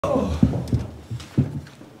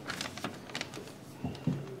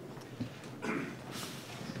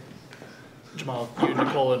Jamal, you,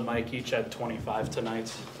 Nicole, and Mike each had 25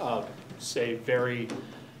 tonight. Say very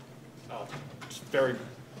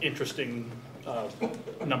interesting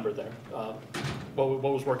number there. What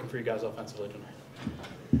was working for you guys offensively tonight?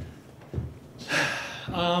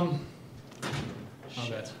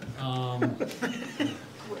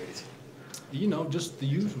 Great. You know, just the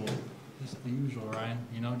usual. Just the usual, Ryan.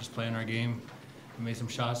 You know, just playing our game. We made some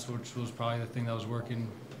shots, which was probably the thing that was working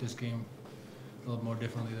this game a little more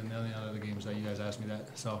differently than any other games that you guys asked me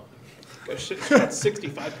that. So. You guys shot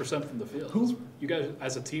 65% from the field. Who? You guys,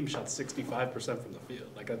 as a team, shot 65% from the field.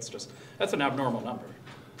 Like that's an abnormal number.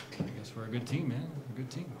 I guess we're a good team, man. We're a good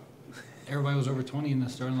team. Everybody was over 20 in the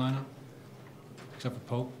starting lineup, except for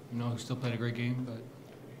Pope. You know, who still played a great game, but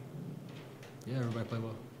yeah, everybody played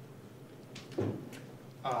well.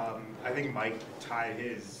 I think Mike tied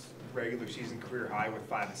his regular season career high with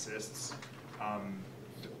 5 assists.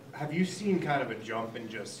 Have you seen kind of a jump in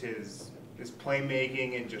just his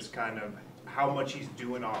playmaking and just kind of how much he's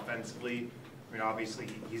doing offensively? I mean, obviously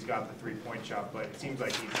he's got the 3-point shot, but it seems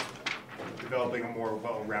like he's developing a more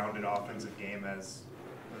well-rounded offensive game as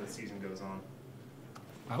the season goes on.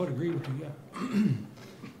 I would agree with you, yeah.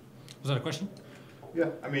 Was that a question? Yeah,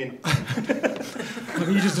 I mean,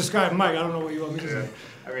 you just described Mike. I don't know what you want me to say.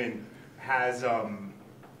 I mean,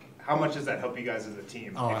 how much does that help you guys as a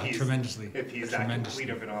team? Oh, tremendously. If he's that complete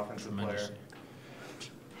of an offensive player.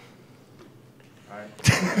 All right.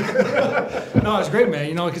 No, it's great, man.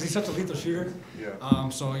 You know, because he's such a lethal shooter. Yeah.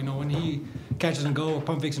 So you know, when he catches and go,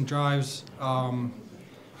 pump fakes and drives,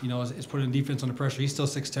 you know, it's putting defense under pressure. He's still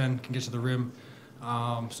 6'10", can get to the rim.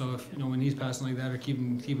 So if, you know, when he's passing like that or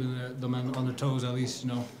keeping them on their toes at least,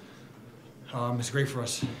 you know, it's great for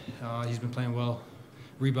us. He's been playing well,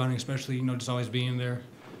 rebounding especially, you know, just always being there,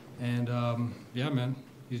 and yeah, man,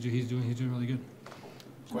 he's doing really good.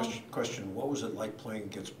 Question: what was it like playing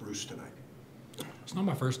against Bruce tonight? It's not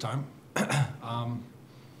my first time,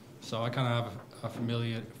 so I kind of have a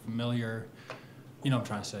familiar, you know what I'm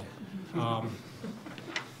trying to say.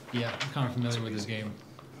 Yeah, I'm kind of familiar with his game.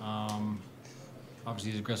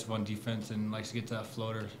 Obviously, he's aggressive on defense and likes to get to that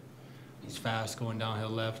floater. He's fast, going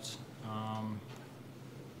downhill left.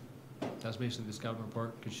 That's basically the scouting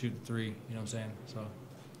report. Could shoot 3, you know what I'm saying? So,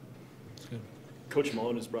 it's good. Coach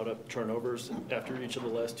Malone has brought up turnovers after each of the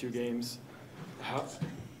last 2 games.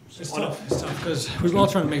 It's tough. It's tough because we're all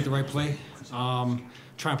trying to make the right play. Trying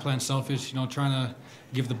to play unselfish, you know, trying to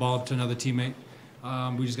give the ball to another teammate.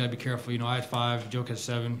 We just got to be careful. You know, I had 5, Joke had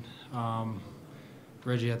 7.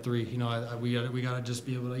 Reggie had 3. You know, we got to just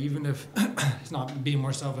be able to, even if it's not being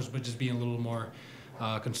more selfish, but just being a little more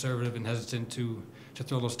conservative and hesitant to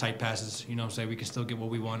throw those tight passes. You know what I'm saying? We can still get what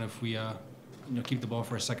we want if we, you know, keep the ball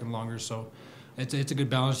for a second longer. So it's a good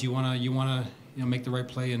balance. You wanna you know, make the right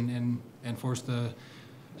play and force the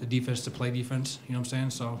defense to play defense. You know what I'm saying?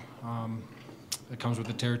 So it comes with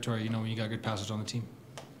the territory. You know, when you got good passers on the team.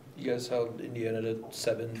 You guys held Indiana to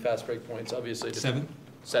 7 fast break points, obviously. 7?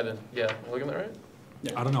 7, yeah. Am I looking at that right?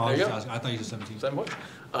 Yeah. I don't know. I thought you said 17. 7 points.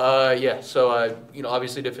 Yeah. So you know,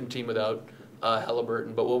 obviously different team without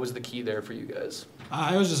Halliburton, but what was the key there for you guys?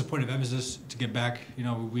 It was just a point of emphasis to get back. You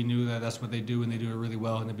know, we knew that that's what they do, and they do it really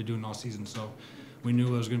well, and they've been doing it all season. So we knew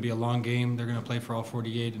it was going to be a long game. They're going to play for all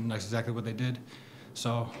 48, and that's exactly what they did.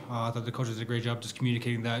 So I thought the coaches did a great job just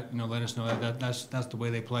communicating that, you know, letting us know that that's the way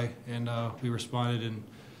they play, and we responded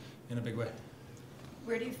in a big way.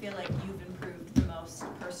 Where do you feel like you've improved the most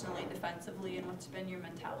personally, defensively, and what's been your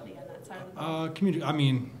mentality on that side of the ball? I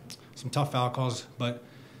mean, some tough foul calls, but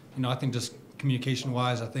you know, I think just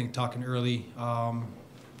communication-wise, I think talking early,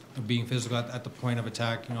 being physical at the point of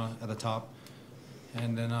attack, you know, at the top,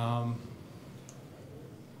 and then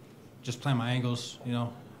just playing my angles. You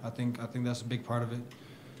know, I think that's a big part of it.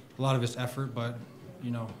 A lot of it's effort, but you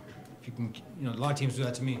know, if you can, you know, a lot of teams do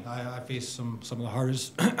that to me. I face some of the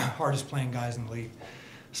hardest playing guys in the league,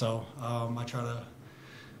 so I try to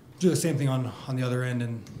do the same thing on the other end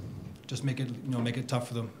and just make it tough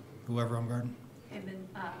for them, whoever I'm guarding. And then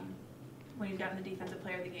when you've gotten the defensive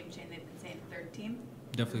player of the game chain, they've been saying 3rd team.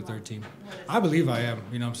 Definitely 3rd team. I believe I am.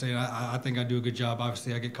 You know what I'm saying? I think I do a good job.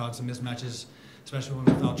 Obviously, I get caught in some mismatches, especially when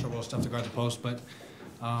I'm foul trouble and stuff to guard the post. But,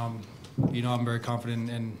 you know, I'm very confident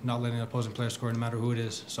in not letting an opposing player score no matter who it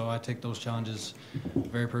is. So I take those challenges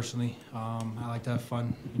very personally. I like to have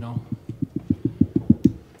fun, you know.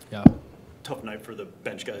 Yeah. Tough night for the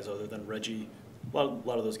bench guys other than Reggie. A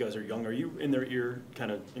lot of those guys are young. Are you in their ear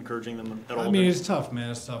kind of encouraging them at all? I mean, it's tough, man.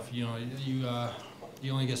 It's tough. You know,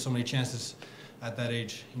 you only get so many chances at that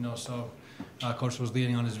age, you know. So Coach was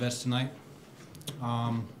leaning on his vets tonight.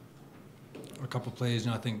 A couple plays,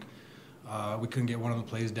 you know, I think we couldn't get one of the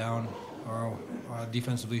plays down or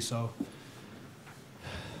defensively. So,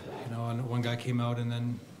 You know, and one guy came out, and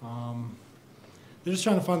then they're just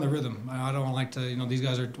trying to find the rhythm. I don't like to, you know, these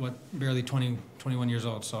guys are barely 20, 21 years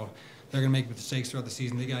old, so they're gonna make mistakes throughout the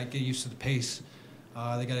season. They gotta get used to the pace.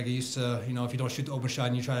 They gotta get used to, you know, if you don't shoot the open shot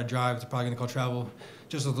and you try to drive, they're probably gonna call travel.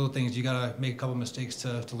 Just those little things you gotta make a couple mistakes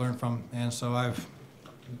to learn from. And so I've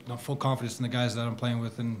full confidence in the guys that I'm playing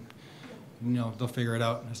with, and you know they'll figure it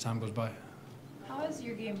out as time goes by. How has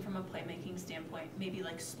your game from a playmaking standpoint maybe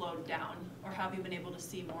like slowed down, or have you been able to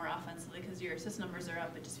see more offensively because your assist numbers are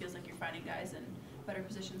up? It just feels like you're finding guys in better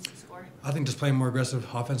positions to score. I think just playing more aggressive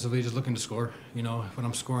offensively, just looking to score. You know, when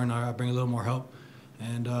I'm scoring, I bring a little more help,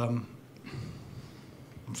 and I'm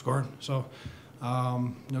scoring. So, you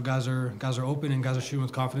know, guys are open and guys are shooting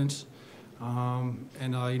with confidence. You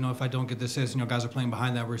know, if I don't get the assist, you know, guys are playing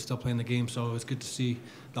behind that. We're still playing the game, so it's good to see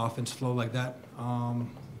the offense flow like that.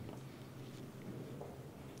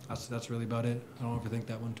 That's really about it. I don't overthink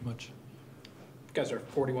that one too much. You guys are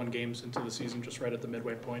 41 games into the season, just right at the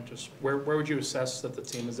midway point. Just where would you assess that the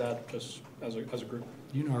team is at, just as a group?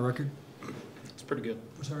 You know our record? It's pretty good.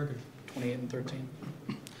 What's our record? 28-13.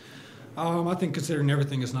 I think considering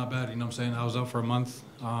everything, it's not bad. You know what I'm saying? I was out for a month,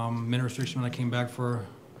 minute restriction when I came back for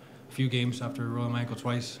a few games after rolling my ankle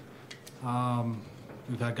twice.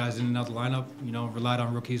 We've had guys in and out the lineup, you know, relied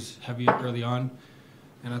on rookies heavy early on,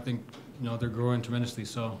 and I think, you know, they're growing tremendously.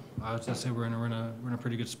 So I would say we're in a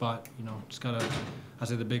pretty good spot. You know, just gotta. I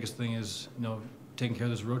say the biggest thing is, you know, taking care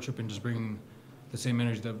of this road trip and just bringing the same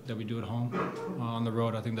energy that we do at home on the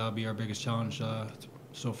road. I think that'll be our biggest challenge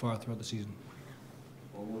so far throughout the season.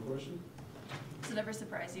 One more question? Does it ever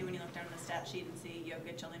surprise you when you look down on the stat sheet and see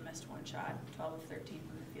Jokic only missed one shot, 12 of 13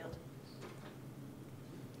 from the field?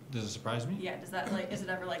 Does it surprise me? Yeah, does that is it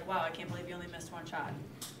ever like, wow, I can't believe you only missed one shot?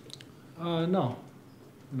 No.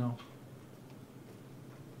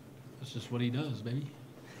 That's just what he does, baby.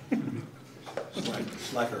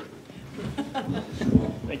 Slacker.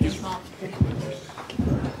 Thank you. Small.